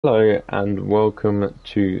Hello and welcome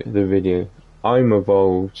to the video. I'm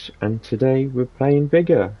Evolved and today we're playing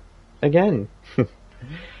Vigor again.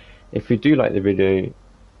 If you do like the video,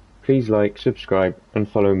 please like, subscribe and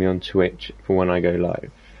follow me on Twitch for when I go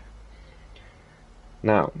live.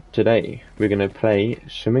 Now, today we're going to play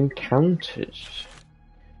some encounters.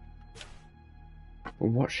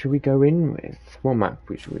 What should we go in with? What map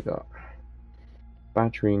should we got?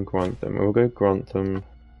 Battery and Grantham. We'll go Grantham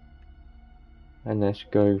and let's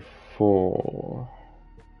go for...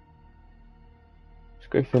 Let's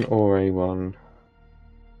go for an Ore one.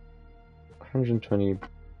 120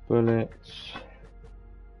 bullets.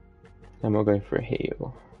 And we'll go for a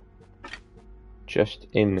heal. Just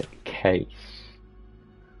in case.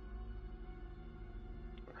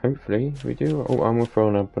 Hopefully we do. Oh, and we'll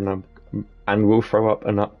throw up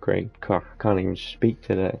an upgrade. God, I can't even speak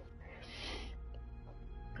today.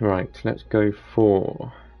 Right, let's go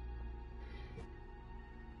for...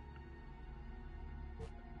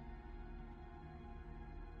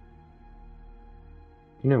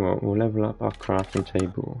 You know what, we'll level up our crafting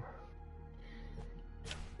table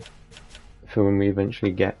for when we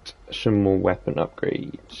eventually get some more weapon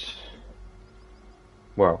upgrades.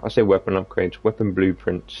 Well, I say weapon upgrades, weapon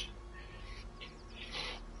blueprints.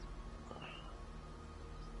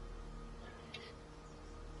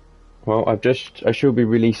 Well, I should be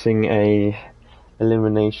releasing a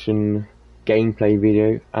elimination gameplay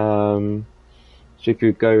video. So if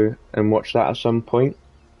you go and watch that at some point,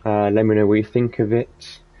 let me know what you think of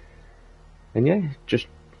it. And yeah, just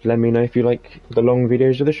let me know if you like the long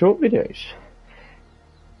videos or the short videos.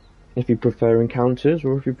 If you prefer encounters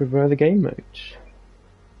or if you prefer the game modes.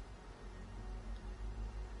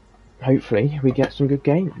 Hopefully we get some good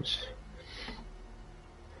games.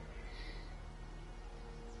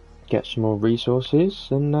 Get some more resources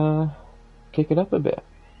and kick it up a bit.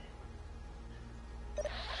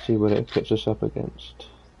 See what it puts us up against.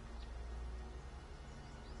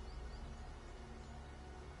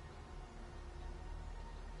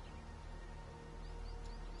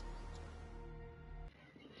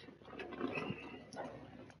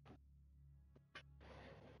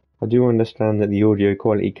 I do understand that the audio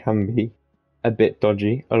quality can be a bit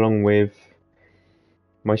dodgy along with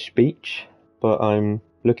my speech, but I'm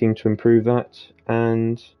looking to improve that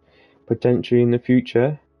and potentially in the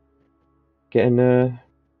future getting a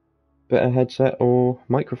better headset or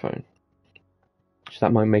microphone. So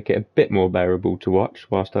that might make it a bit more bearable to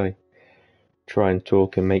watch whilst I try and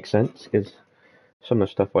talk and make sense, because some of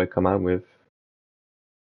the stuff I come out with,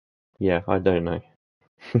 yeah, I don't know.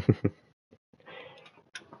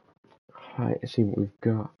 Right, let's see what we've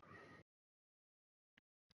got.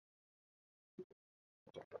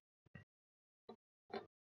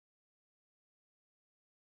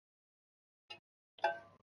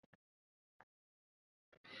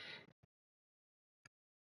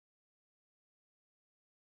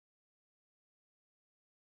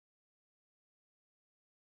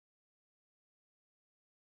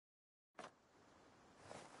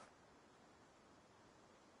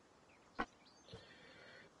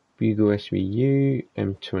 Vigor SVU,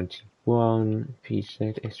 M21,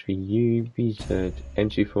 PZ SVU, VZ,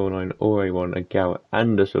 M249, Ore1, a Gout,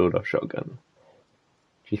 and a sawed-off shotgun.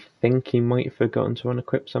 Do you think he might have forgotten to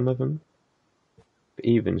unequip some of them? But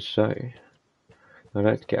even so, I'd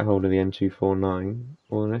like to get a hold of the M249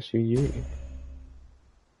 or an SVU.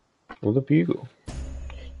 Or the Bugle.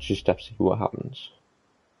 Just have to see what happens.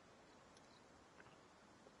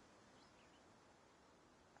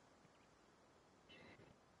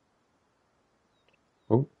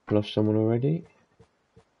 Oh, lost someone already.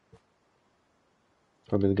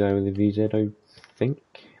 Probably the guy with the VZ, I think.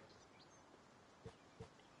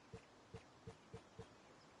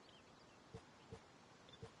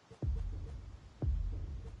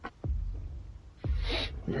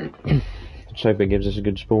 Let's hope it gives us a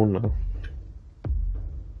good spawn now.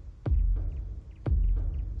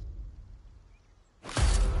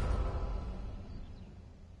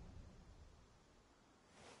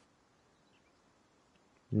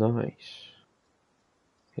 Nice.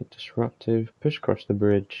 Hit disruptive, push across the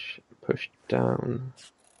bridge, push down.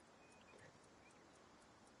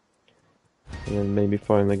 And then maybe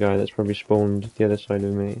find the guy that's probably spawned the other side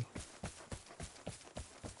of me.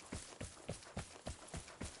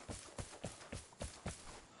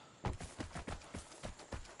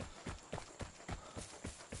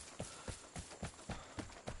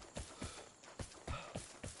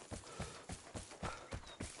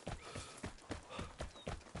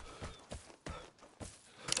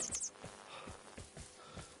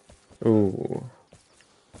 Ooh.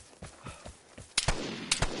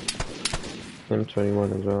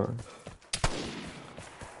 M21 as well.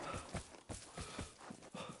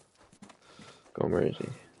 Go on, where is he?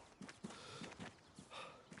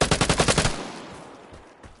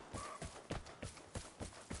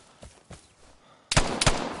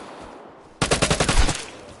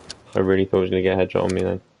 I really thought he was going to get a headshot on me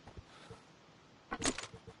then.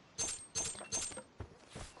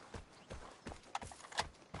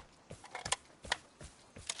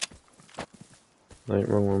 No,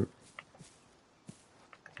 wrong one.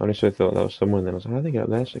 I honestly thought that was someone then. I was like, how did they get up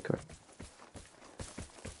there so quick?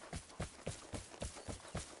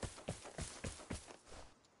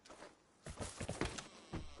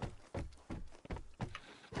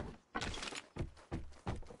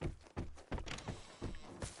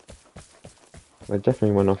 I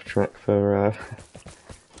definitely went off track for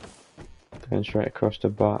going straight across to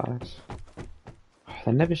Whaaat. Oh,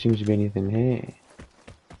 there never seems to be anything here.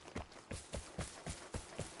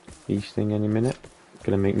 Beasting any minute.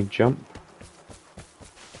 Gonna make me jump.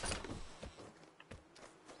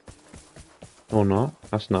 Or not.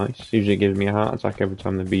 That's nice. Usually it gives me a heart attack every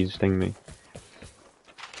time the bees sting me.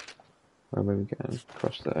 Where are we going?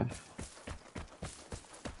 Across there.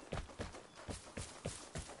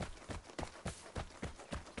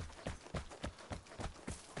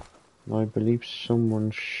 I believe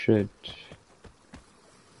someone should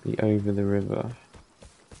be over the river.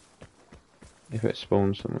 If it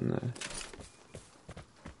spawns someone there.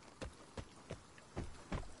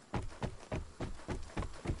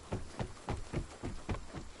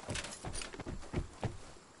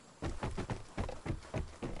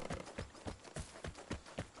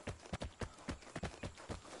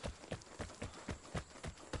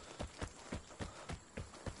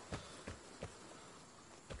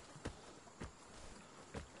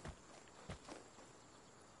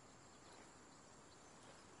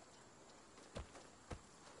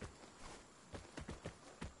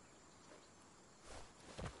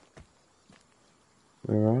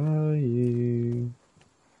 Where are you?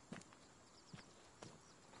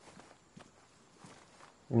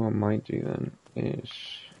 What I might do then is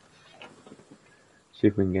see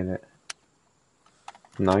if we can get it.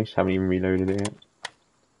 Nice, haven't even reloaded it yet.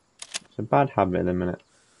 It's a bad habit at the minute,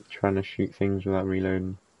 trying to shoot things without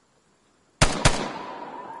reloading.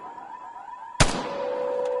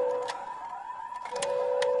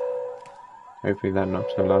 Hopefully that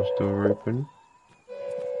knocks the last door open.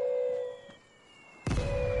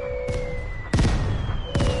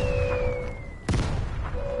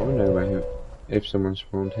 I wonder where, if someone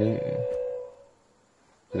spawned here.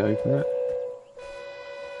 Did I open it?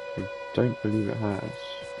 I don't believe it has.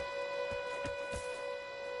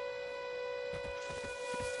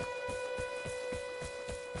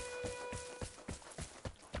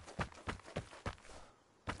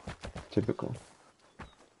 Typical.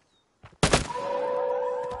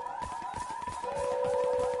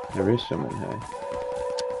 There is someone here.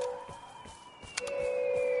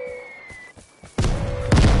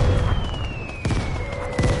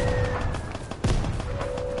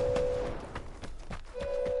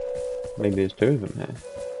 Maybe there's two of them here.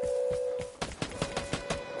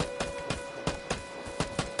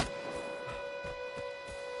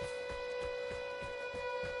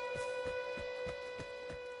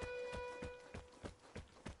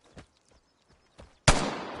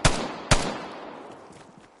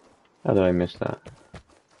 How did I miss that?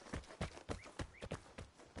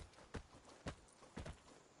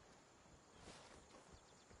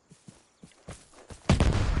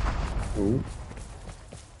 Ooh.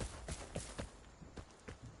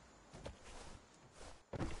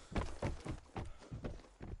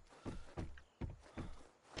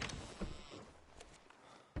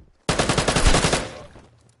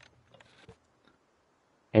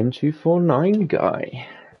 M249 guy.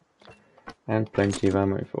 And plenty of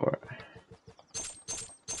ammo for it.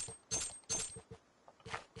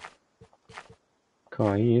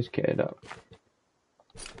 God, he is kitted up.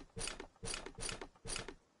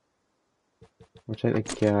 We'll take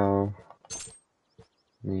the gal,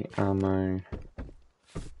 the ammo.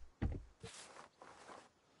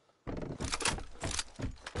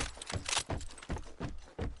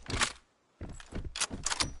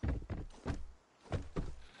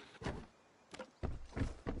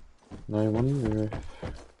 I wonder if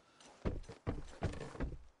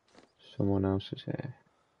someone else is here.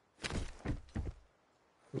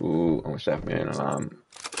 Ooh, I'm gonna set me an alarm.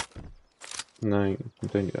 No,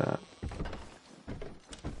 don't do that.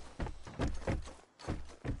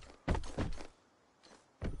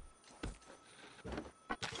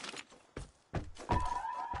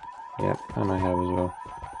 Yep, and I have as well.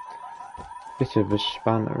 Bit of a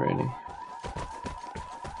spanner, really.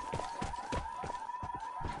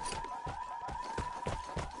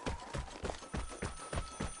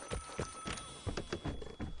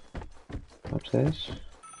 upstairs.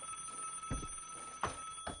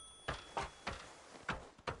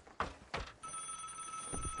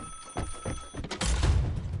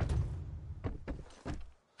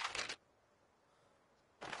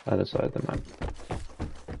 Other side of the map.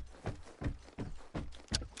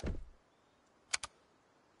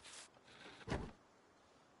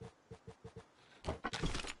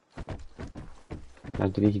 Now,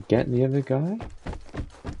 did he get the other guy?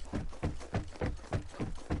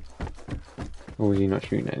 Or was he not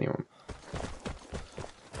shooting at anyone?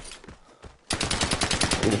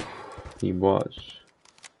 Oof, he was.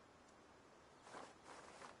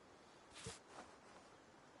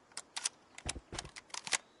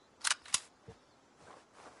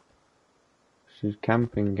 This is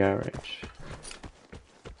camping garage.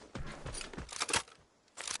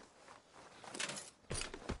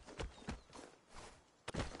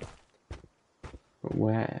 But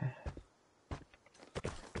where?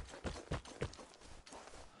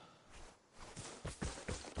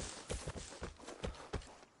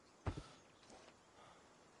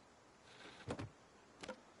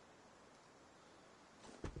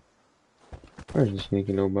 Where's the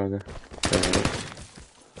sneaky little bugger? There it is.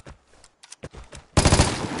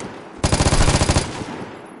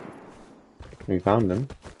 We found them.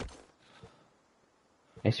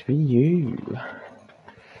 SVU.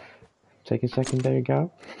 Take a secondary go.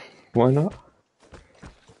 Why not?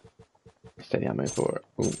 Steady ammo for it.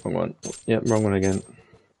 Oh, wrong one. Yep, wrong one again.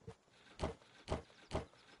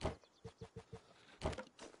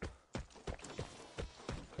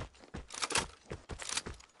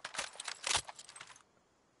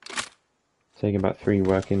 Taking about 3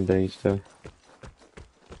 working days to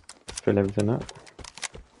fill everything up.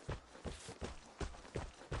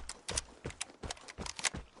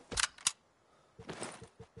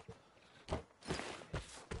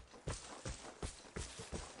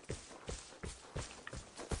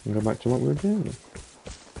 And go back to what we were doing.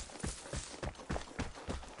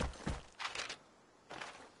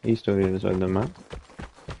 He's still the other side of the map.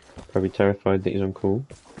 Probably terrified that he's on call.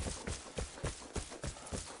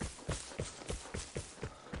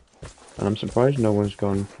 And I'm surprised no one's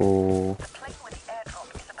gone for... The plane with the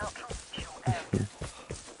airdrop is about to reach your area.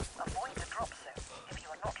 Avoid the drop zone if you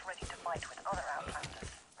are not ready to fight with other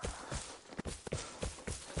Outlanders.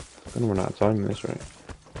 Gonna run out of time in this, right?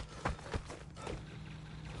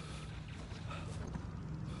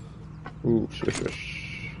 Ooh, swish swish.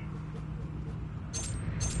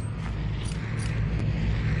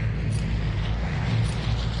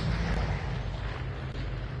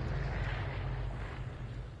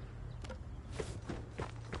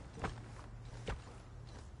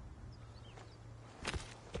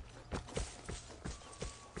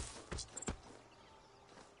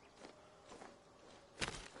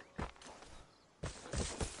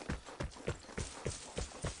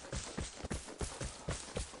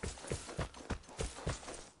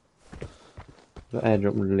 The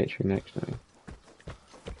airdrop was literally next to me.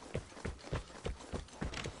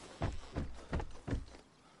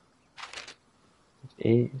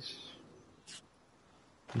 It is.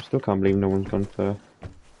 I still can't believe no one's gone for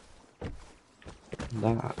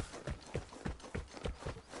that.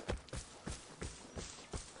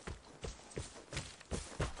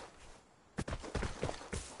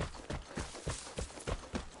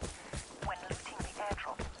 When looting the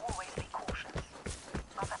airdrop, always be cautious.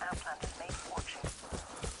 Other Outlanders may be watching.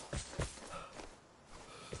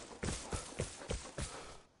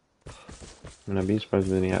 And I'd be surprised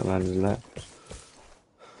if any Outlanders left.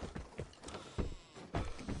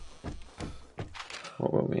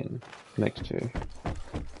 What were we in? Next to. In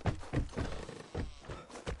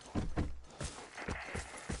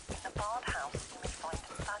the barred house, you may find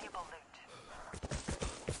valuable loot.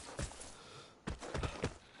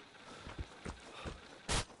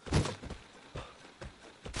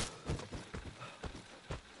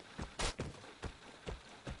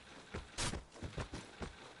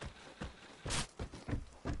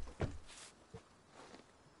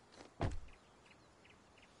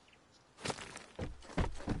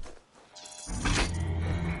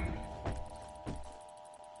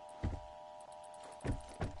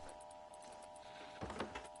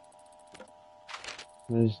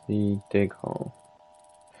 There's the dig hole.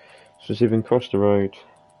 So see if we can cross the road,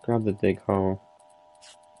 grab the dig hole,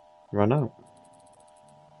 run out.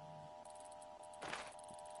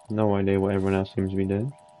 No idea what everyone else seems to be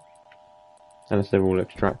doing. Unless they're all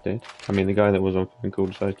extracted. I mean, the guy that was on fucking call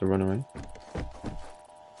decides to run away.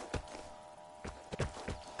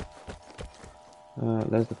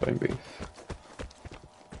 There's the phone booth.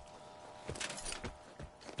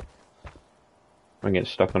 I get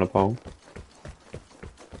stuck on a pole.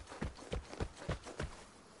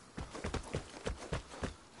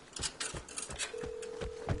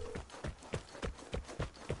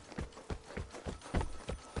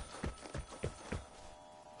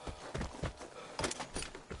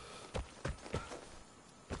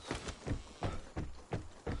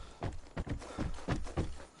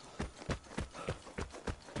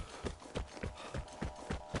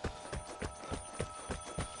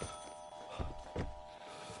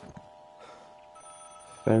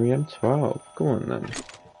 Barium 12. Go on then.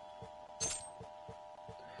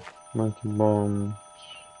 Monkey bombs.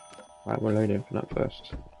 Right, we're loading for that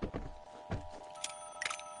first.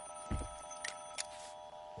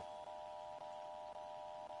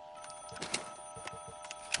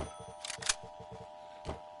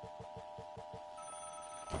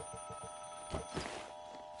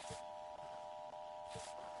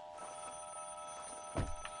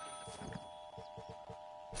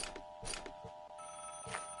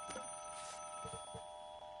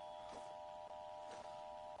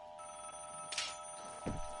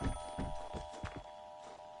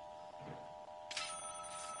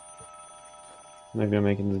 Maybe I'm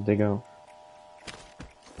making the dig out.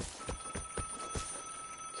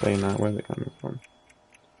 Saying that, where's it coming from?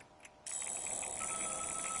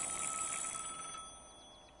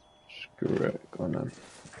 Screw it, go on then.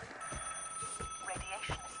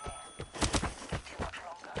 Radiation is near. Stay too much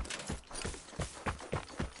longer.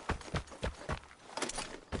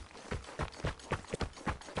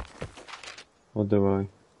 Or do I?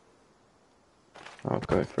 I'll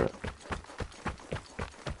go for it.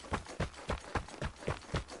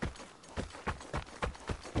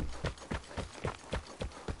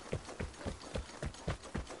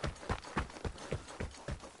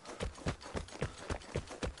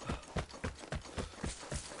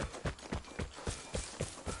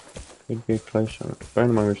 Could be close on it. Bear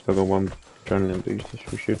in mind we've still got one adrenaline booster, so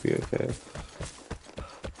we should be okay.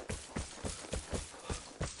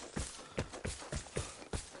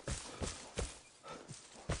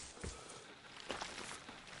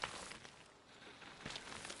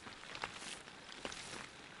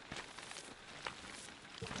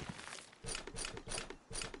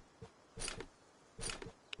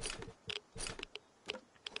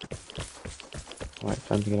 Right,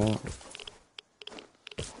 time to get out.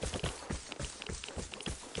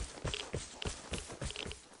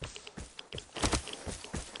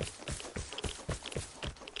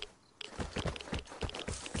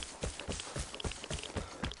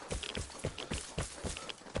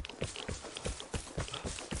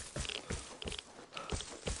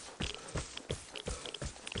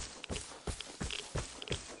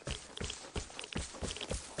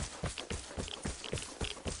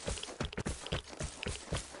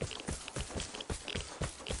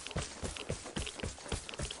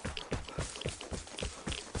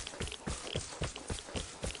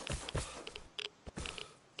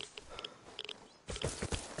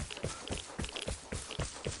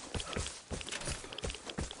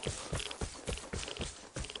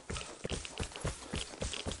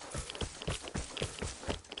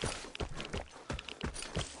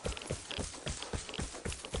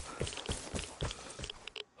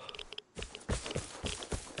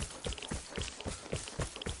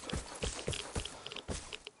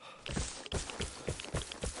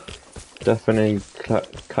 Definitely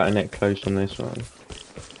cutting it close on this one.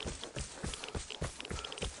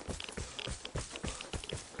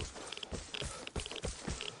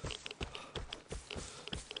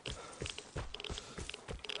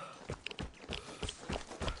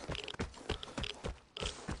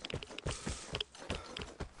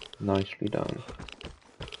 Nicely done.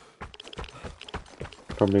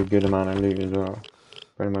 Probably a good amount of loot as well.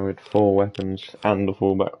 Bear in mind with 4 weapons and a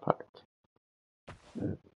full backpack.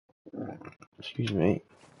 Excuse me.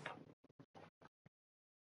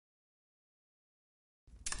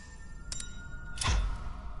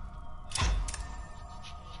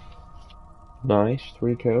 Nice,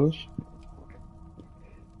 3 kills.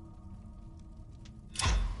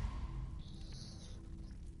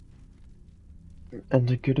 And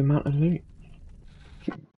a good amount of loot.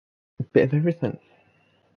 A bit of everything.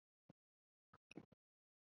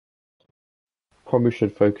 Probably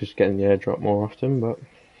should focus getting the airdrop more often, but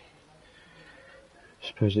I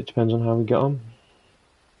suppose it depends on how we get on.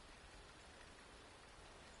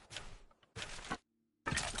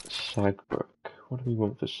 Sagbrook. What do we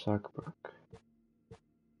want for Sagbrook?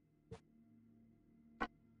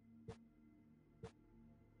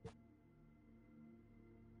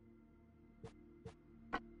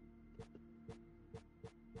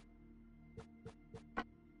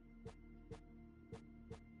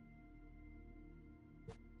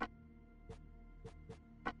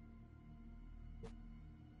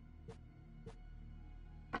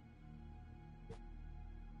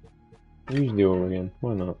 Use the ore again,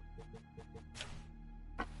 why not?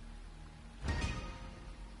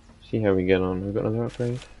 See how we get on. We've got another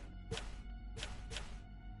upgrade.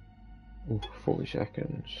 Ooh, 40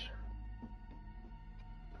 seconds.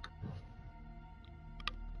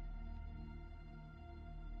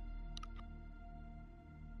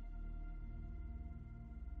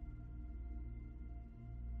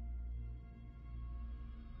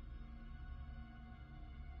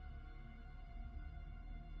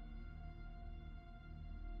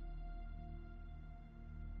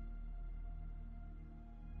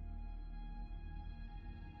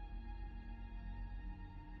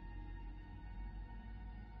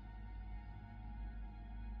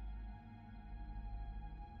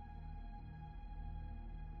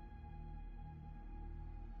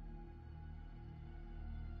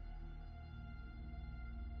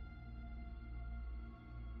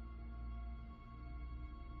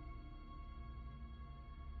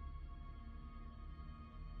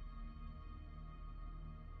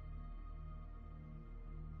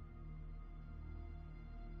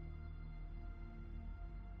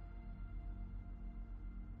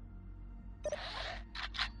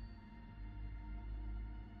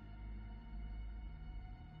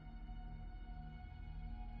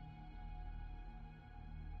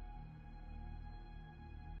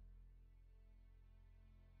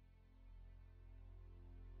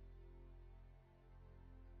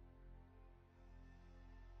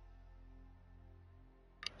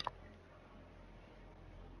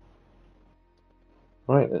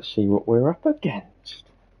 Right, let's see what we're up against.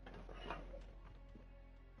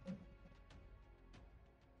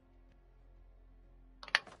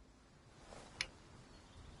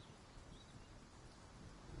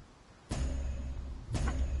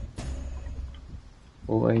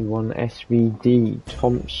 A1 SVD,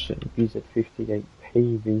 Thompson, VZ58P,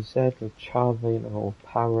 VZ with Charvin or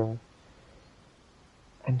Para,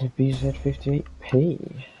 and a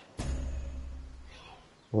VZ58P.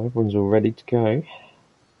 Well, everyone's all ready to go.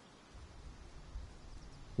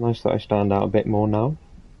 Nice that I stand out a bit more now.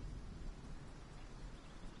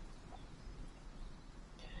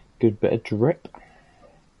 Good bit of drip.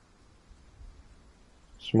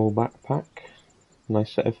 Small backpack.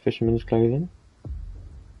 Nice set of fisherman's clothing.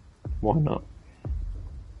 Why not?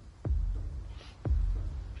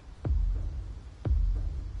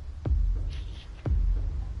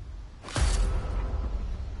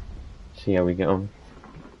 See how we get on.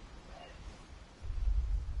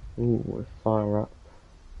 Ooh, fire up.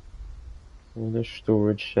 The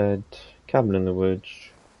storage shed, cabin in the woods,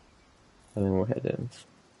 and then we'll head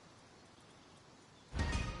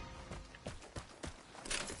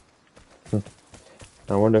in.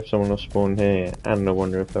 I wonder if someone will spawn here, and I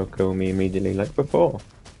wonder if they'll kill me immediately like before.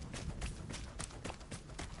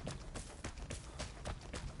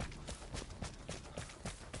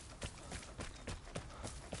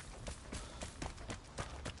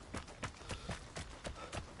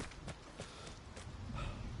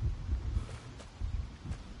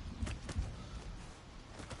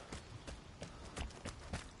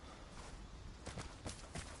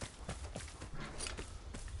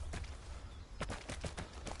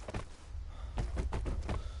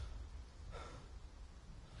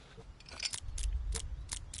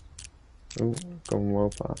 Ooh, gone well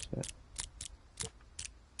past it.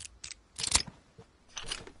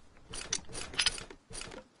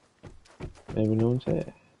 Maybe no one's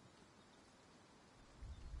here.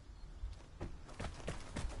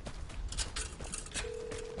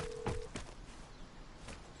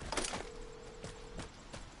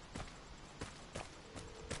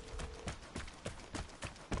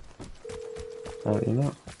 Apparently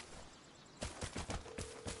not.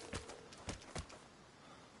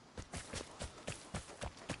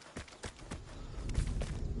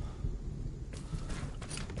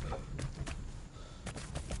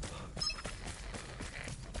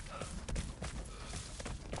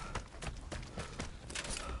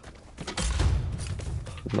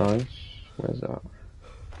 Nice. Where's that?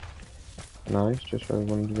 Nice, just where I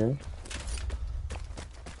wanted to go.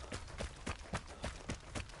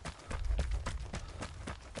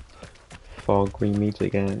 Fog, we meet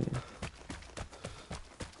again.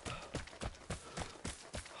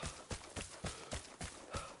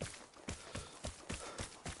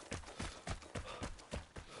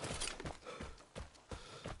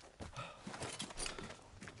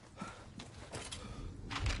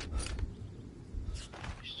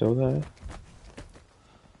 Still there?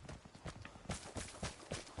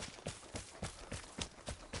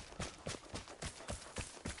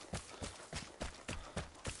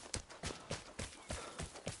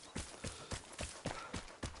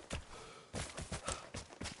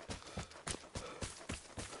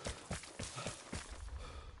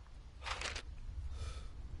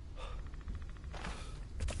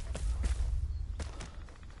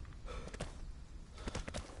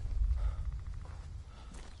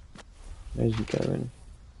 Where's he going?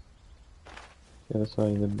 The other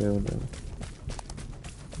side of the building.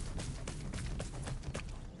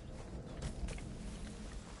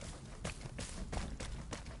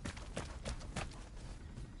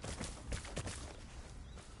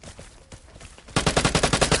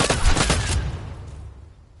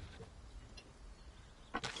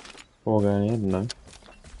 Or going ahead, no.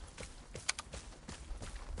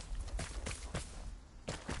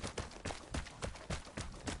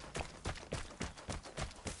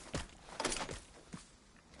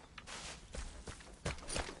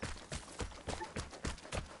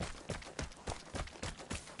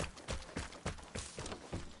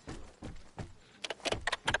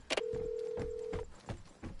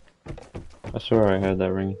 I swear I heard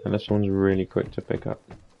that ring, unless someone's really quick to pick up.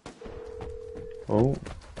 Oh.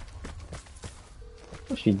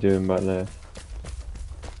 What's she doing back there?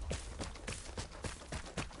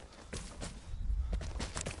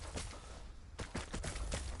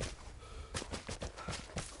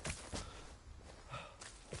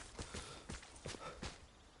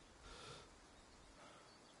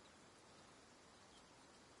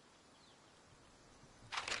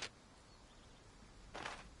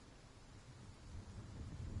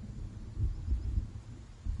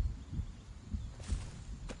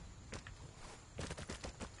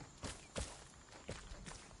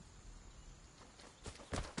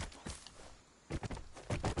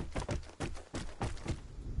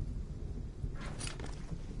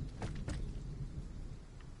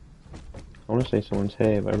 I want to say someone's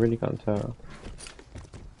here, but I really can't tell.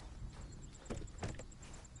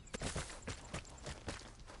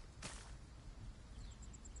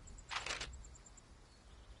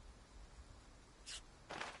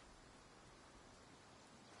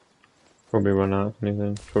 Probably run out of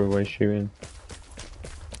anything. Probably waste shooting.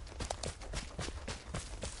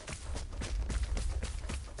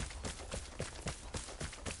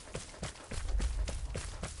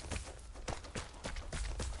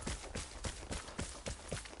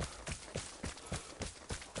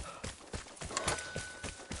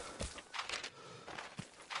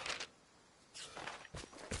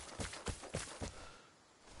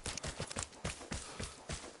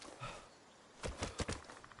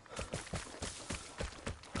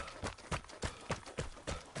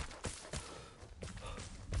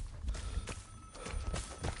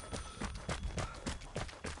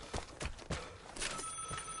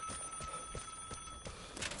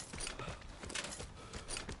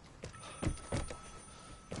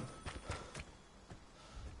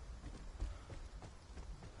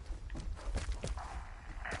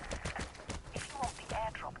 If you want the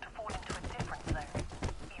airdrop to fall into a different zone,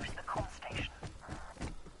 use the comm station.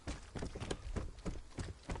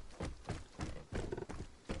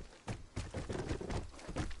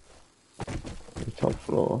 The top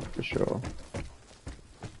floor, for sure.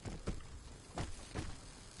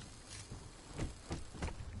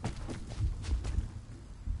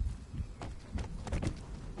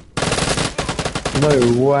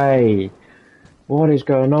 No way! What is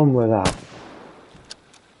going on with that?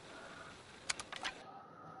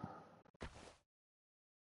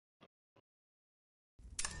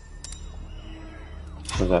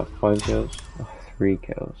 Was that 5 kills? Oh, 3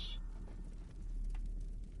 kills.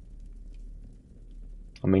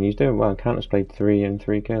 I mean, he's doing well. Counter's played 3 and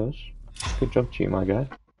 3 kills. Good job to you, my guy.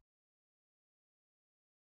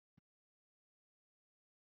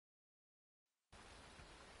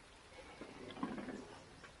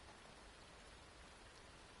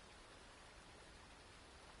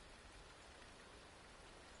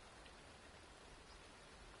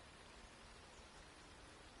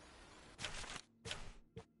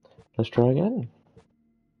 Let's try again.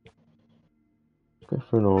 Let's go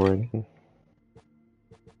for an aura again.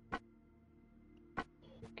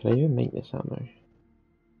 Can I even make this ammo?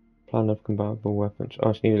 Plan of compatible weapons. Oh,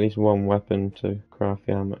 I just need at least one weapon to craft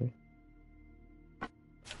the ammo.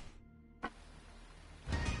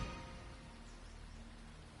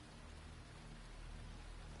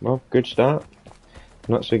 Well, good start.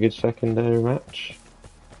 Not so good secondary match.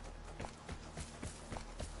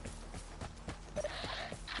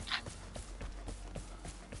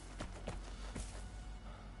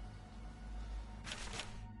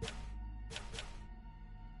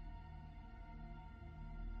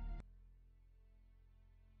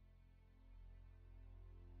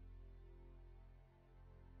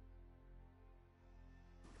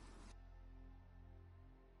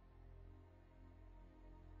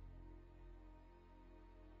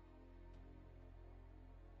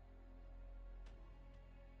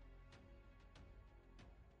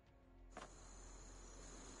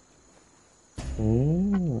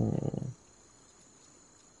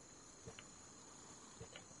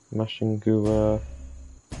 Mashing Gua,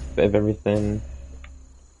 bit of everything.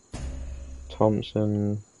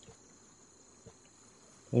 Thompson,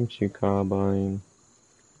 M2 carbine,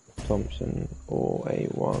 Thompson or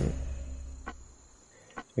A1.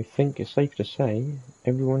 I think it's safe to say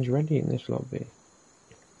everyone's ready in this lobby.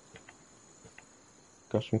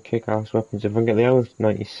 Got some kick-ass weapons. If I can get the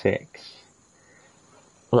L96,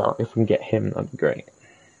 well, if we can get him, that'd be great.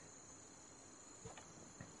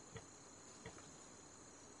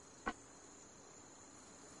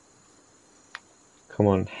 Come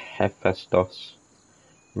on, Hephaestus.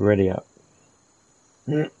 Ready up.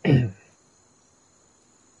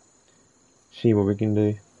 See what we can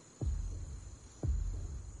do.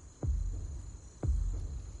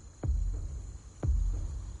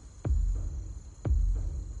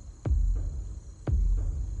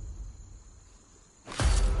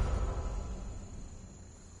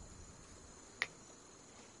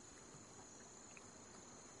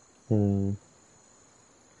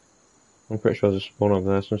 I'm pretty sure there's a spawn up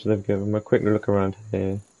there, so instead of giving a quick look around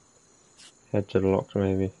here, head to the locks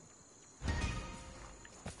maybe.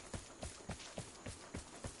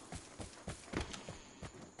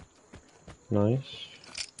 Nice.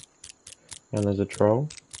 And there's a troll.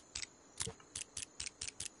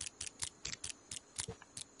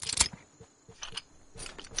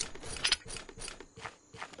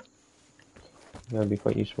 That'd be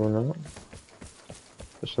quite useful now.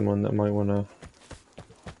 For someone that might wanna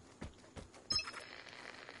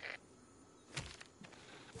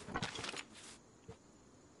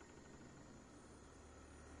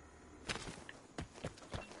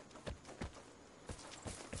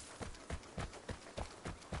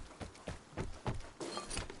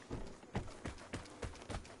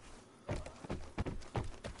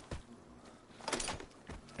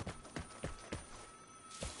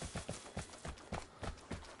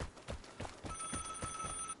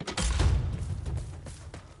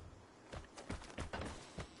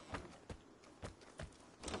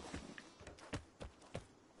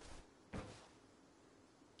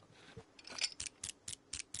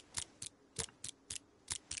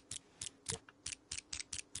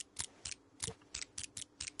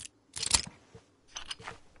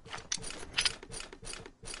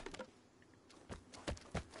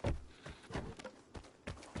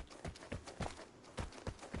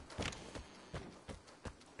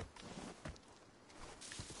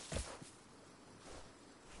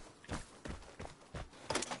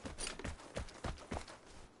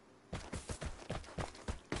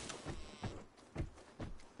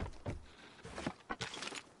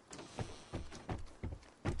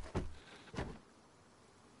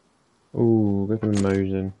Ooh, give him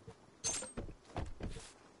Mosin.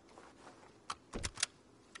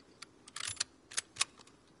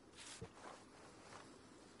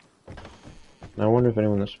 Now I wonder if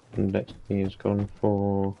anyone that's spawned next to me has gone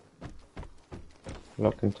for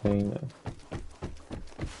lock container.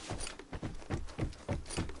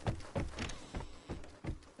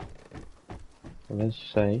 Well, that's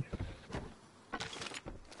safe.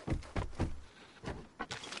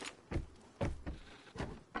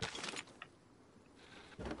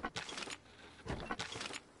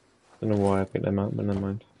 Don't know why I picked them up, but never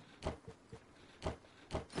mind.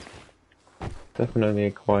 Definitely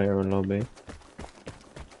a quieter lobby.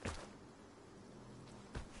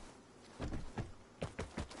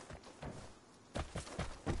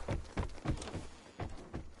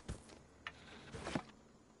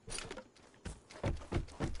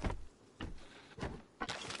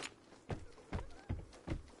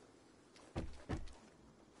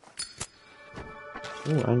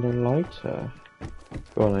 Oh, and a lighter.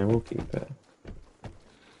 Go on, I will keep it.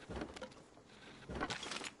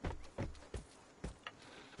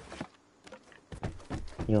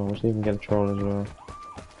 You know, let's even get a troll as well.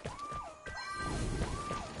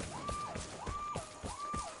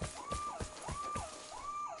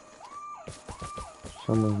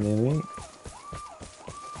 Someone's near me.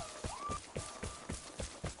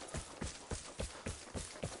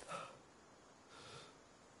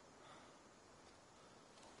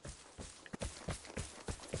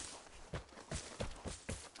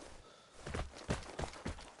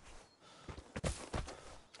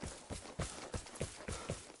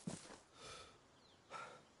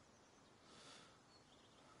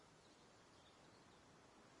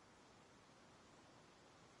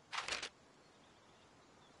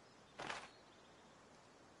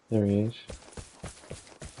 There he is.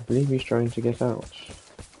 I believe he's trying to get out.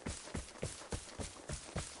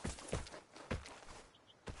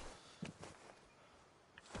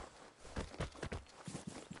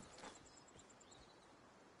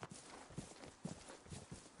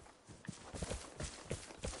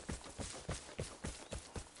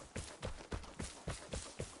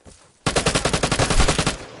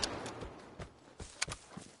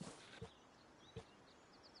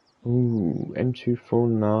 Ooh,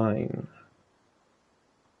 M249.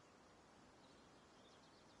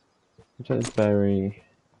 What's that berry?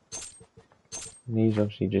 And he's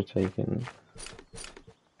obviously just taken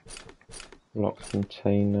lock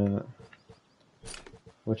container.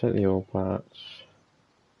 We'll take the all parts.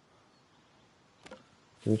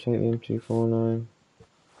 Do we take the M249?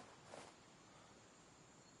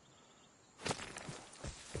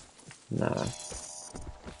 Nah.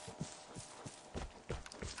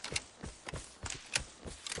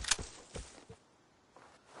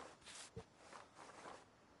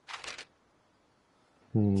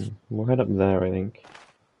 We'll head up there, I think.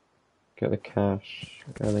 Get the cash,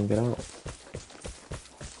 and then get out.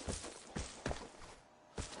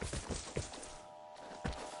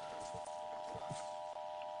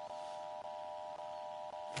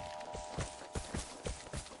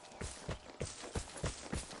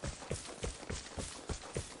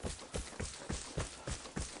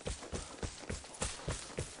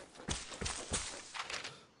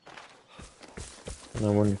 And I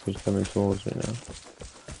wonder if he's coming towards me now.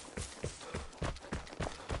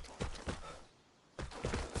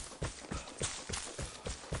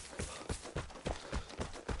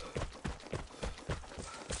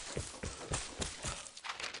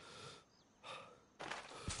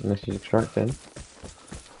 Unless he's extracting.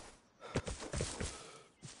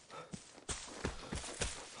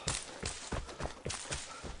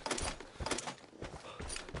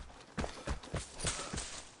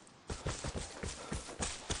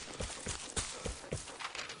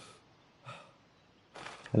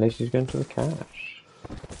 Unless he's going to the cache.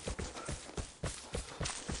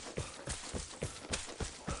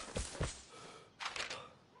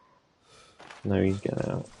 No, he's getting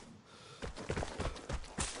out.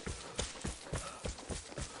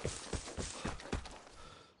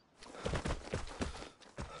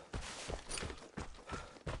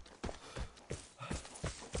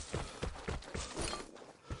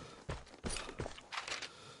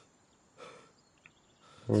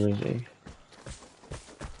 Where is he?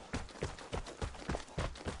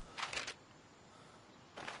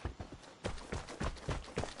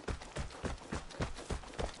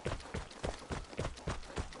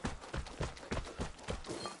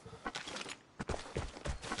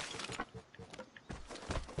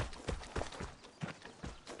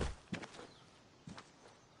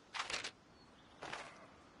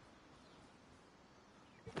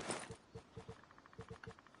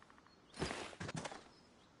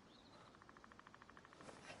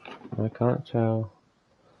 I can't tell.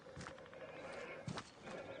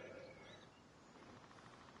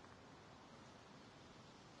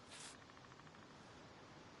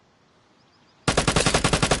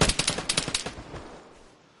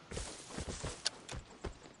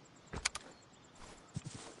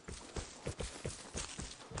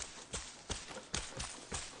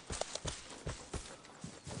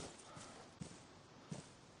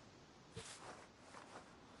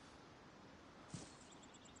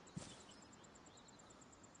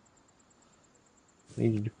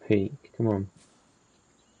 Need you to peek. Come on.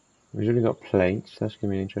 We've already got plates. That's gonna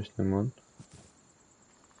be an interesting one.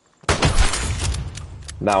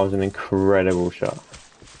 That was an incredible shot.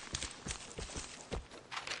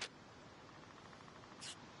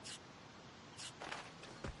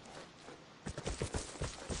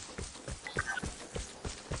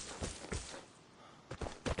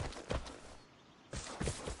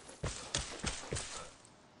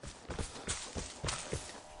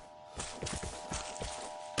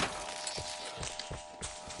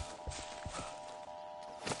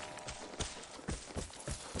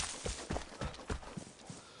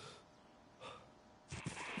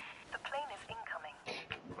 The plane is incoming.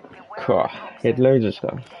 Beware Cool. of the drop Hit zone. loads of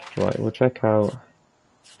stuff. Right, we'll check out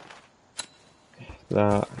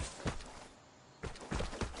that.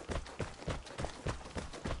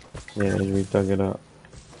 Yeah, as we dug it up.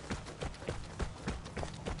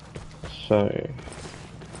 So,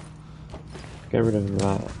 get rid of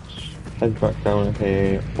that. Head back down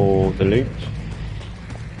here for the loot.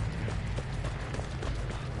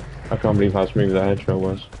 I can't believe how smooth that headshot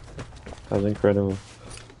was. That was incredible.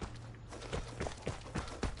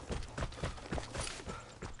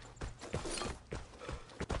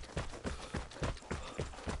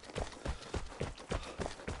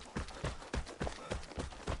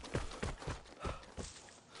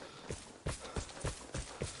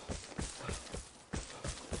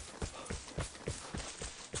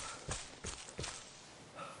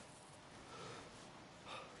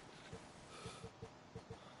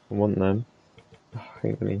 I want them. Oh, I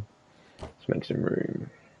think we need. Let's make some room.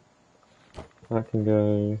 That can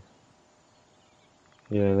go.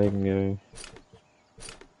 Yeah, they can go.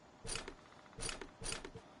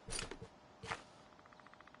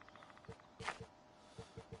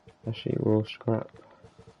 Actually, we'll scrap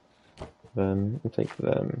them. We'll take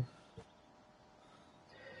them.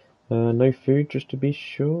 No food, just to be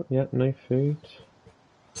sure. Yep, no food.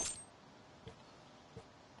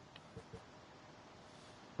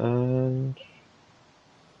 And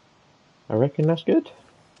I reckon that's good.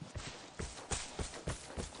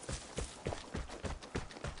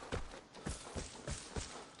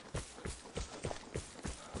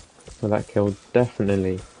 Well, that kill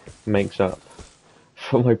definitely makes up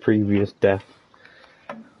for my previous death.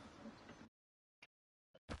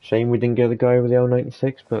 Shame we didn't get the guy with the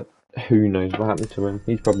L96, but who knows what happened to him.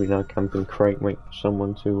 He's probably now camping crate waiting for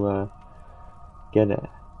someone to get it.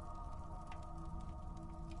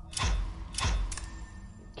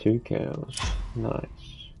 2 kills.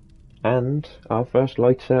 Nice. And our first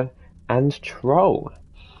lighter and troll.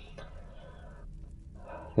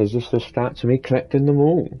 Is this the stat to me collecting them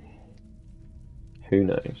all? Who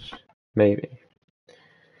knows? Maybe.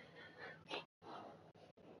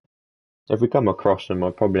 If we come across them,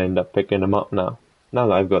 I'll probably end up picking them up now. Now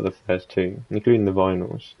that I've got the first 2, including the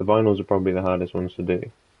vinyls. The vinyls are probably the hardest ones to do.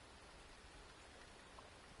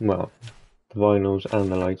 Well, the vinyls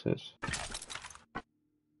and the lighters.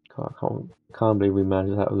 God, I can't believe we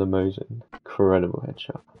managed that with the Mosin. Incredible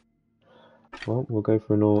headshot. Well, we'll go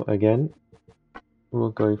for an all again. We'll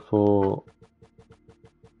go for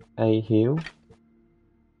a heal.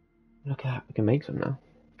 Look at that, we can make some now.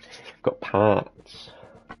 We've got parts.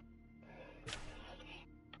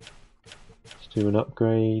 Let's do an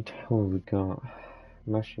upgrade. What have we got?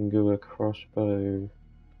 Machine crossbow.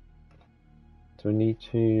 Do I need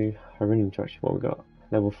to? I really need to actually what we got.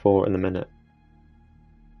 Level 4 in a minute.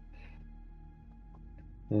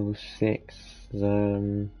 Level 6.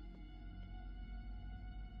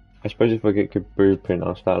 I suppose if I get good blueprint,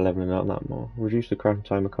 I'll start leveling up that more. Reduce the crafting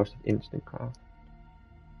time and cost of instant craft.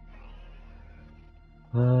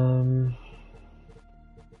 I'll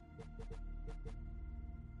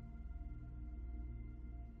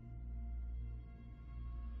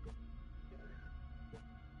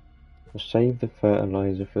save the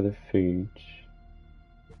fertilizer for the food.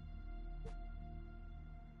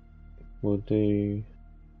 We'll do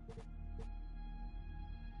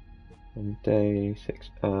one day, 6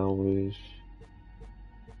 hours.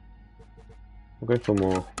 We'll go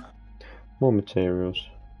for more materials.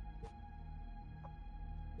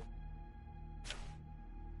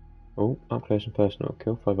 Oh, up close and personal.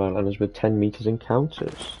 Kill 5 outlanders with 10 meters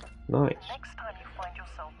encounters. Nice. Next time you find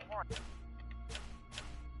yourself worried.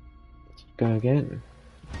 Let's go again.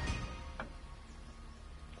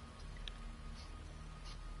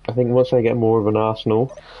 I think once I get more of an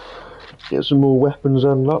arsenal, get some more weapons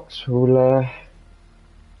unlocked, we'll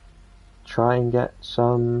try and get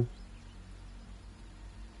some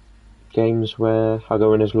games where I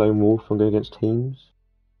go in as lone wolf and go against teams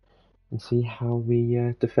and see how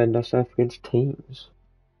we defend ourselves against teams.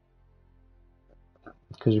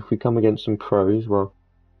 Because if we come against some pros, well,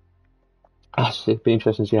 it'd be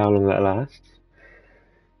interesting to see how long that lasts.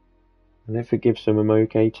 And if it gives some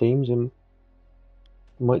okay teams, and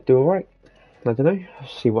might do alright. I don't know.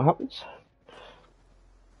 See what happens.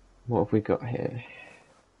 What have we got here?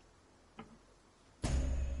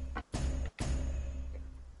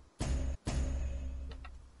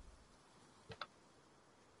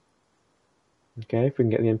 Okay, if we can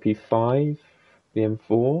get the MP5, the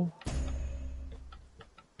M4.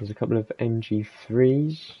 There's a couple of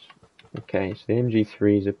MG3s. Okay, so the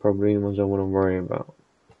MG3s are probably the ones I want to worry about.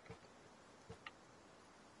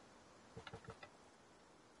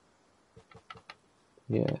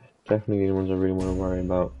 Yeah, definitely the ones I really want to worry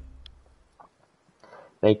about.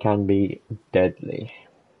 They can be deadly.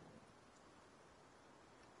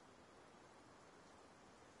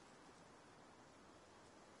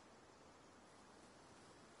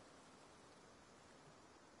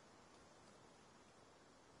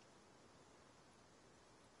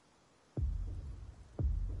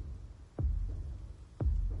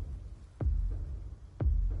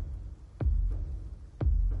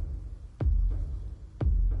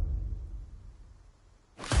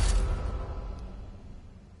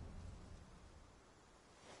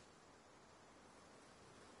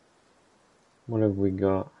 What have we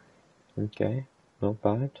got? Okay, not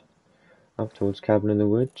bad. Up towards Cabin in the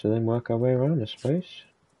Woods and then work our way around, I suppose.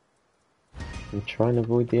 And try and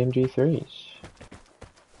avoid the MG3s.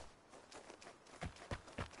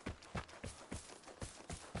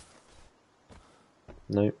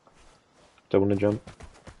 Nope. Don't want to jump.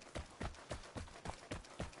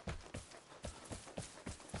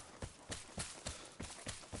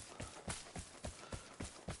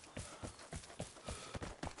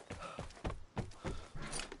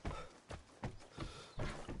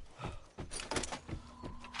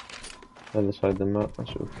 Other side of the map, that's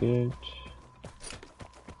all good.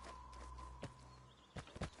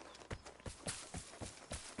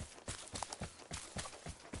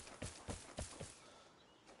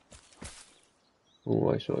 Oh,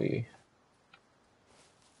 I saw you.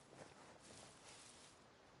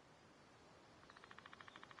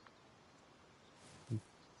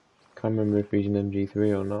 Can't remember if he's an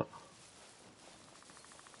MG3 or not.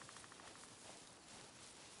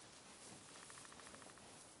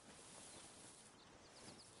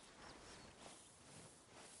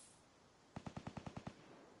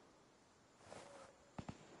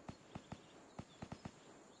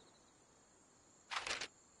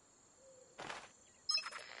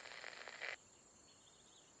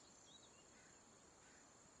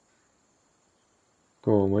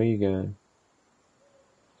 Go on, where you going?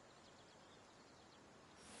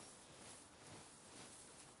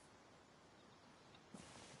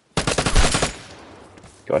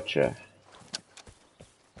 Gotcha.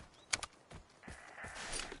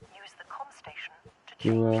 Use the comm station to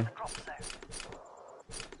change You, the drop zone.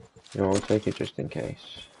 yeah, I'll take it just in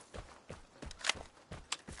case.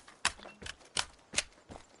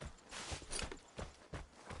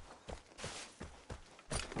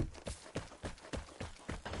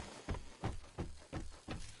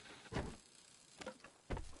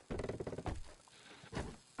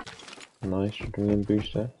 Nice, adrenaline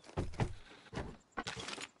booster.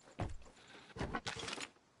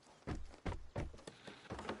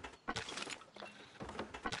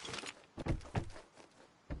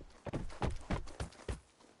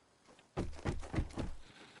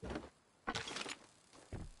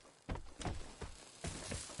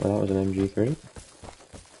 Well, that was an MG3.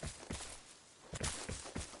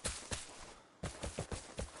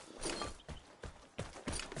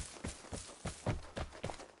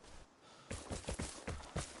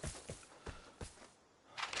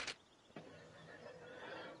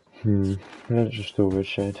 Let's just storage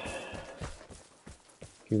shed.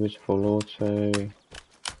 Give us full auto.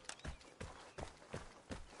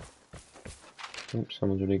 Oops,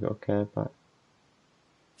 someone's already got a care pack.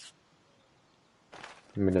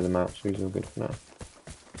 Middle of the map, so he's all good for now.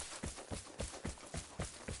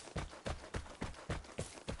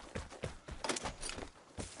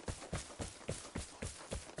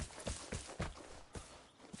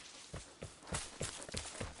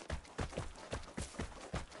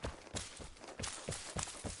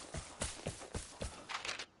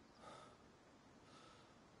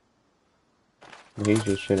 He's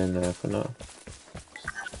just chilling there for now.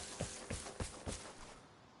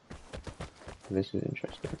 This is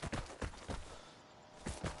interesting.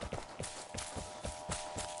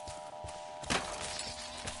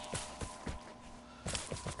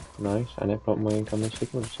 Nice, and it blocked my incoming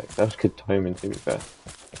signal check. That was good timing, to be fair.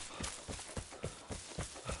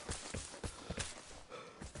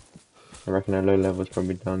 I reckon our low level's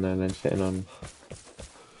probably down there and then sitting on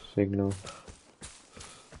signal.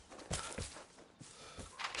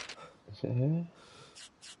 Is it here?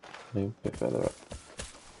 No, a bit further up.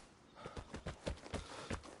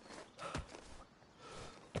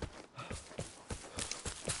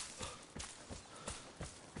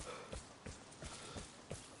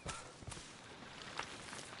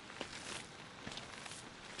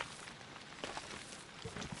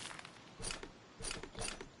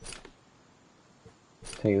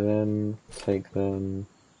 Take them, take them,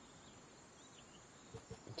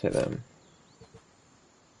 take them.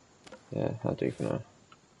 Yeah, that'll do for now.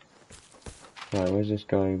 Right, where's this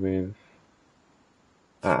guy with...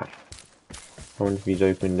 Ah. I wonder if he's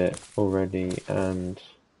opened it already and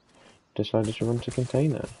decided to run to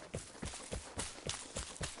container.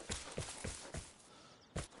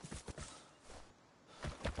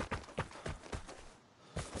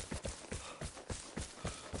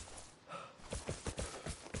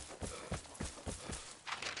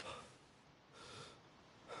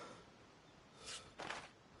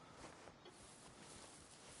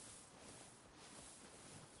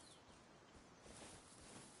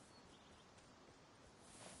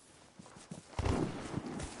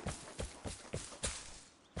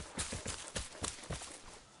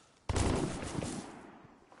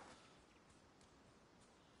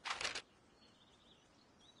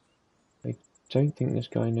 I don't think this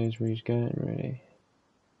guy knows where he's going, really.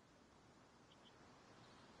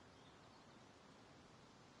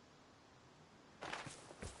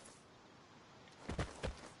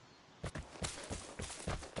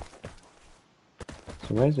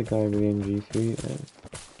 So where's the guy with the MG3 then?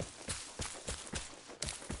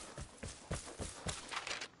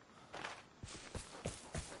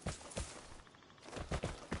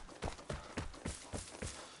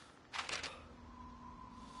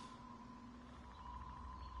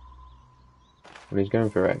 Well, he's going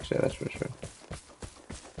for exit, that's for sure.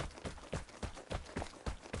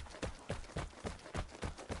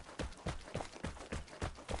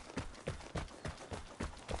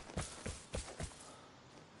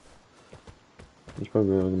 He's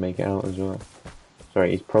probably going to make it out as well.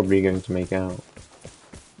 Sorry, he's probably going to make it out.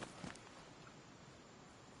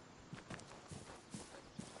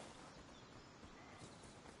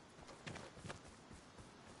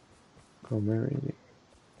 God, where is he?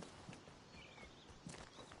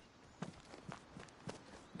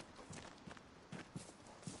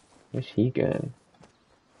 Where's he going?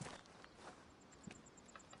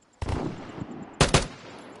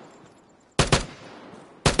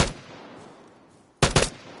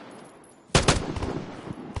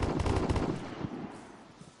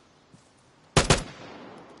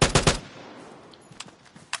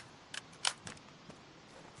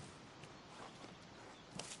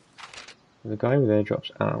 The guy with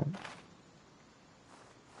airdrop's out.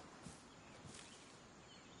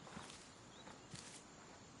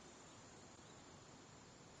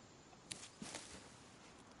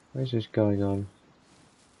 Where's this guy gone?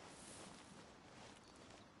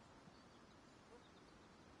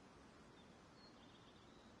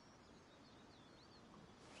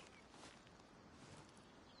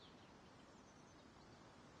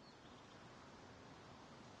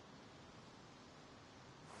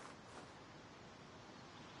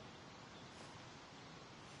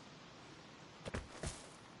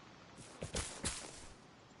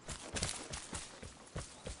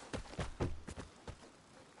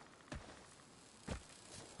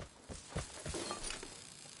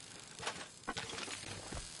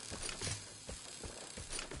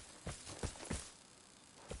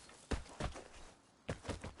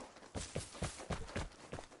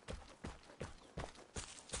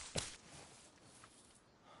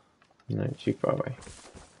 No, too far away.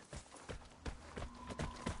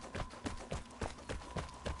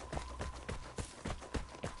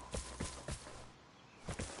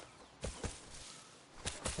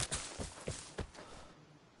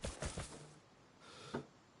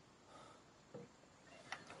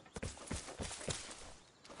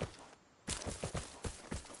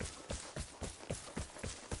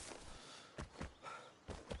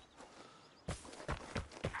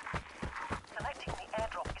 Selecting the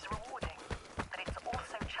airdrop is rewarding, but it's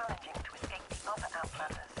also challenging to escape the other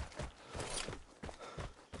outlanders.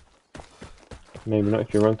 Maybe not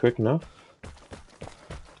if you run quick enough.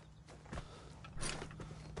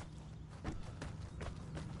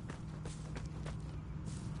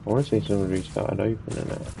 I want to say someone restarted opening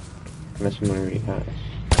it. Unless someone already has.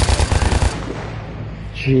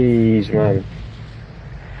 Jeez, man.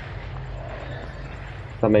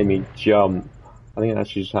 That made me jump. I think I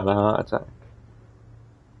actually just had a heart attack.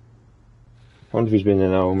 I wonder if he's been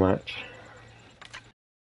in the whole match.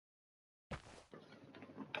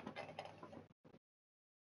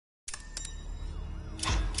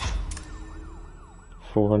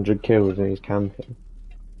 .400 kills and he's camping.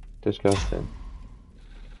 Disgusting.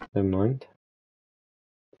 Never mind.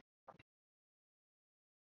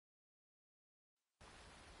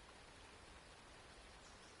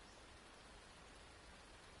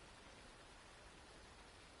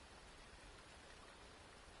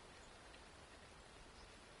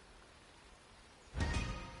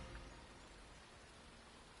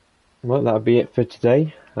 Well, that'll be it for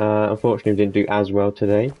today. Unfortunately, we didn't do as well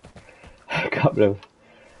today. A couple of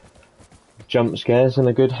jump scares and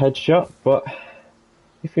a good headshot, but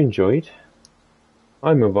if you enjoyed,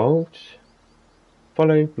 I'm involved.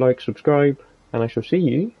 Follow, like, subscribe, and I shall see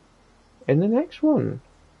you in the next one.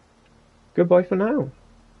 Goodbye for now.